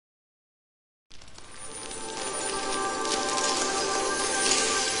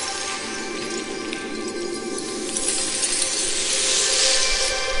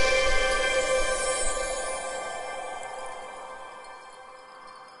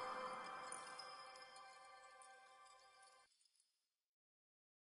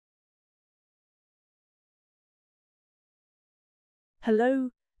Hello,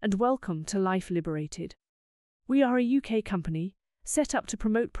 and welcome to Life Liberated. We are a UK company set up to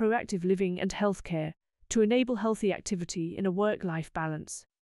promote proactive living and healthcare to enable healthy activity in a work-life balance.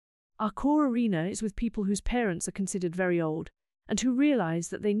 Our core arena is with people whose parents are considered very old and who realize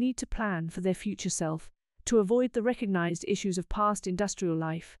that they need to plan for their future self to avoid the recognized issues of past industrial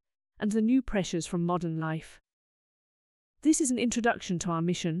life and the new pressures from modern life. This is an introduction to our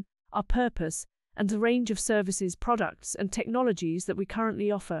mission, our purpose, and the range of services, products, and technologies that we currently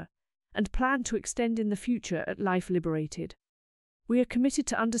offer and plan to extend in the future at Life Liberated. We are committed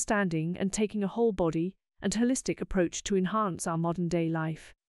to understanding and taking a whole body and holistic approach to enhance our modern-day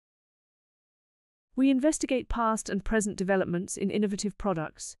life. We investigate past and present developments in innovative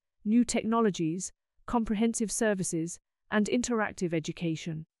products, new technologies, comprehensive services, and interactive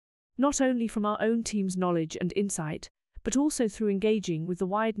education, not only from our own team's knowledge and insight, but also through engaging with the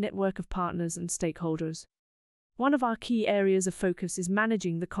wide network of partners and stakeholders. One of our key areas of focus is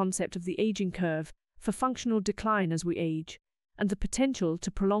managing the concept of the aging curve for functional decline as we age, and the potential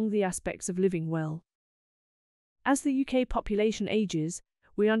to prolong the aspects of living well. As the UK population ages,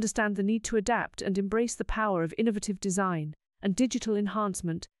 we understand the need to adapt and embrace the power of innovative design and digital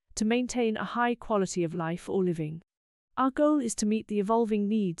enhancement to maintain a high quality of life or living. Our goal is to meet the evolving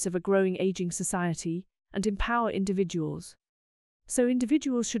needs of a growing aging society and empower individuals. So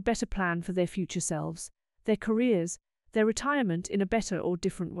individuals should better plan for their future selves, their careers, their retirement in a better or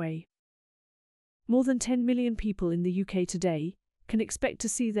different way. More than 10 million people in the UK today can expect to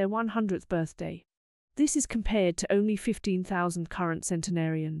see their 100th birthday. This is compared to only 15,000 current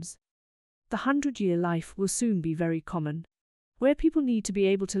centenarians. The 100-year life will soon be very common, where people need to be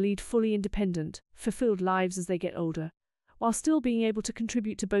able to lead fully independent, fulfilled lives as they get older, while still being able to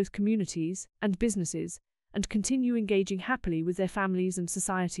contribute to both communities and businesses, and continue engaging happily with their families and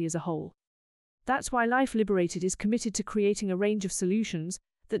society as a whole. That's why Life Liberated is committed to creating a range of solutions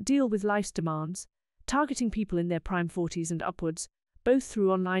that deal with life's demands, targeting people in their prime 40s and upwards, both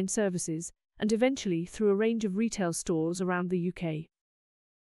through online services and eventually through a range of retail stores around the UK.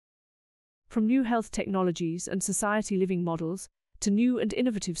 From new health technologies and society living models to new and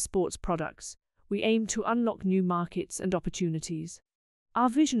innovative sports products, we aim to unlock new markets and opportunities. Our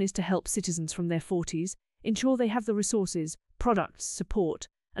vision is to help citizens from their 40s ensure they have the resources, products, support,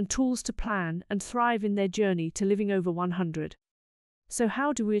 and tools to plan and thrive in their journey to living over 100. So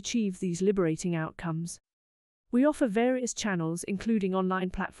how do we achieve these liberating outcomes? We offer various channels including online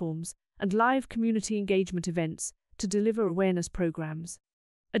platforms and live community engagement events to deliver awareness programs.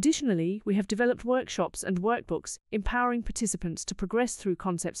 Additionally, we have developed workshops and workbooks empowering participants to progress through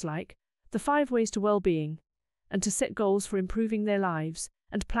concepts like the 5 ways to well-being, and to set goals for improving their lives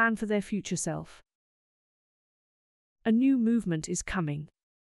and plan for their future self. A new movement is coming.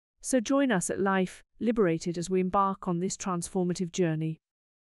 So join us at Life Liberated as we embark on this transformative journey.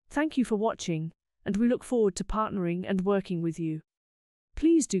 Thank you for watching, and we look forward to partnering and working with you.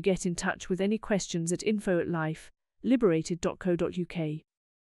 Please do get in touch with any questions at info@lifeliberated.co.uk.